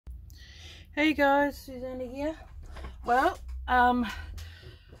Hey guys, Susanna here. Well,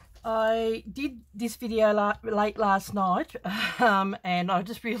 I did this video late last night, and I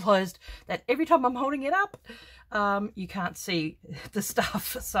just realised that every time I'm holding it up, you can't see the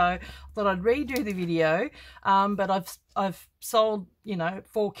stuff. So I thought I'd redo the video, but I've sold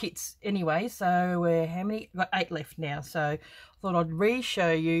 4 kits anyway. So we're how many? Got 8 left now. So I thought I'd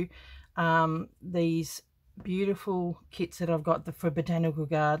re-show you these beautiful kits that I've got for botanical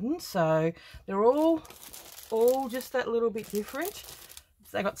gardens. So they're all just that little bit different.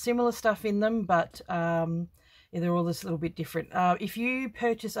 They got similar stuff in them, but yeah, they're all this little bit different. If you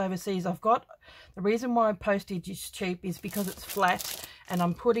purchase overseas, I've got the reason why postage is cheap is because it's flat, and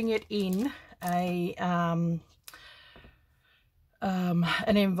I'm putting it in a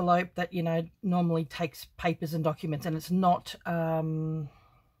an envelope that normally takes papers and documents, and it's not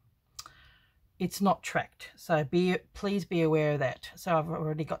tracked. So please be aware of that. So I've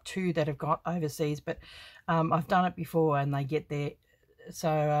already got 2 that have got overseas, but I've done it before and they get there.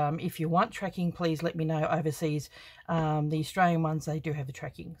 So if you want tracking, please let me know overseas. The Australian ones, they do have the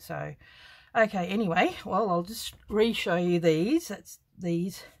tracking. So okay, anyway, well, I'll just re-show you these. That's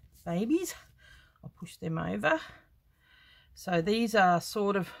these babies. I'll push them over. So these are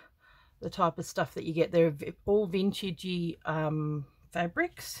sort of the type of stuff that you get. They're all vintagey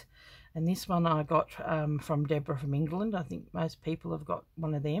fabrics. And this one I got from Deborah from England. I think most people have got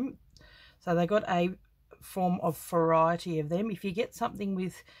one of them. So they got a form of variety of them. If you get something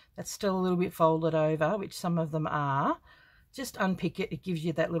with that's still a little bit folded over, which some of them are, just unpick it. It gives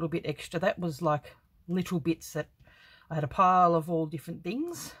you that little bit extra. That was like little bits that I had a pile of all different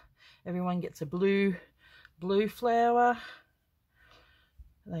things. Everyone gets a blue flower.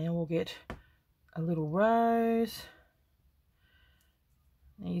 They all get a little rose.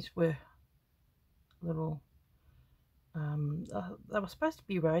 These were little, they were supposed to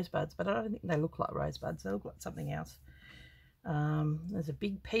be rosebuds, but I don't think they look like rosebuds. They look like something else. There's a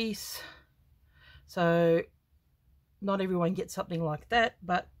big piece. So not everyone gets something like that,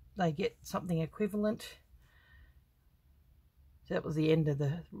 but they get something equivalent. So that was the end of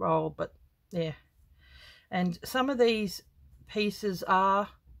the roll, but yeah. And some of these pieces are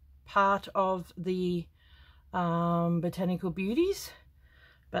part of the Botanical Beauties,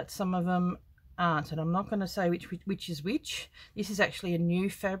 but some of them aren't, and I'm not going to say which is which. This is actually a new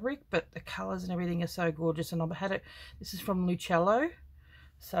fabric, but the colours and everything are so gorgeous, and I've had it. This is from Lucello.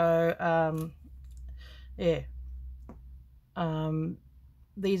 So yeah,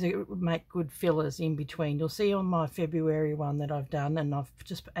 these make good fillers in between. You'll see on my February one that I've done, and I've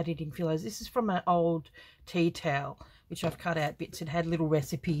just added in fillers. This is from an old tea towel, which I've cut out bits. It had little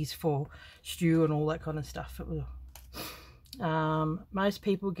recipes for stew and all that kind of stuff. Most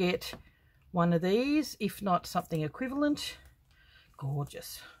people get one of these, if not something equivalent.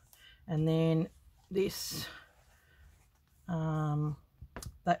 Gorgeous. And then this, yeah,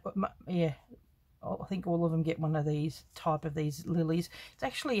 I think all of them get one of these type of these lilies. It's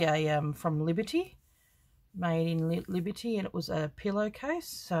actually a from Liberty, made in Liberty, and it was a pillowcase.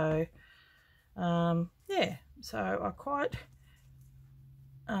 So yeah, so I quite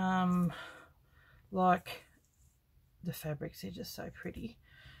like the fabrics. Are just so pretty.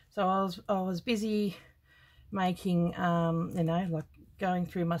 So I was busy making like going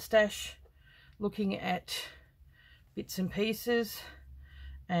through my stash, looking at bits and pieces,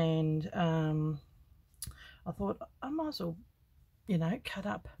 and I thought I might as well cut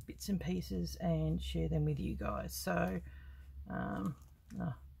up bits and pieces and share them with you guys. So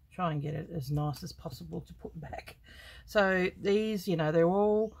try and get it as nice as possible to put back. So these, they're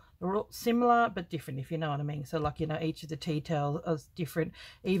all similar but different, if you know what I mean. So like, each of the tea towels is different.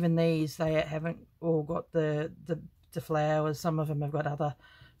 Even these, they haven't all got the flowers. Some of them have got other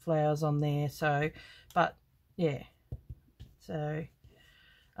flowers on there. So, but yeah, so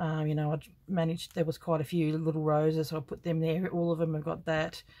I managed, there was quite a few little roses, so I put them there. All of them have got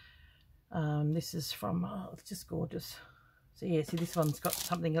that. This is from, it's just gorgeous. So yeah, see, this one's got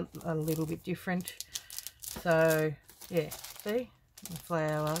something a little bit different. So yeah, see the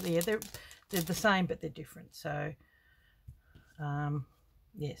flower. Yeah, they're the same, but they're different. So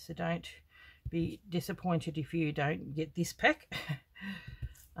yeah, so don't be disappointed if you don't get this pack.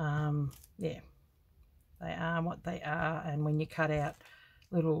 Yeah, they are what they are, and when you cut out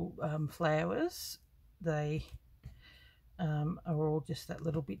little flowers, they are all just that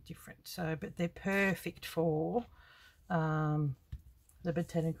little bit different. So, but they're perfect for the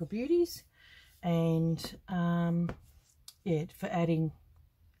Botanical Beauties, and yeah, for adding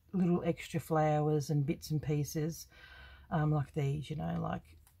little extra flowers and bits and pieces, like these, like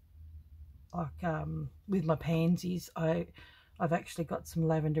with my pansies, I I've actually got some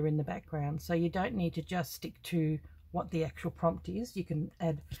lavender in the background. So you don't need to just stick to what the actual prompt is. You can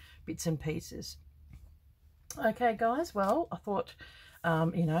add bits and pieces. Okay guys, well, I thought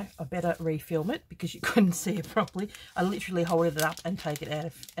you know, I better refilm it because you couldn't see it properly. I literally hold it up and take it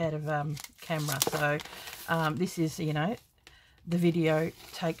out of camera. So this is, you know, the video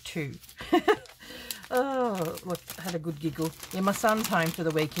take 2. Oh, look, I had a good giggle. Yeah, my son's home for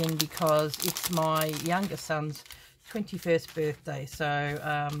the weekend because it's my youngest son's 21st birthday. So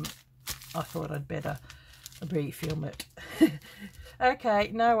I thought I'd better refilm it. Okay,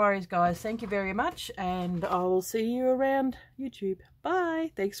 no worries, guys. Thank you very much, and I will see you around YouTube.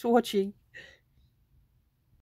 Bye. Thanks for watching.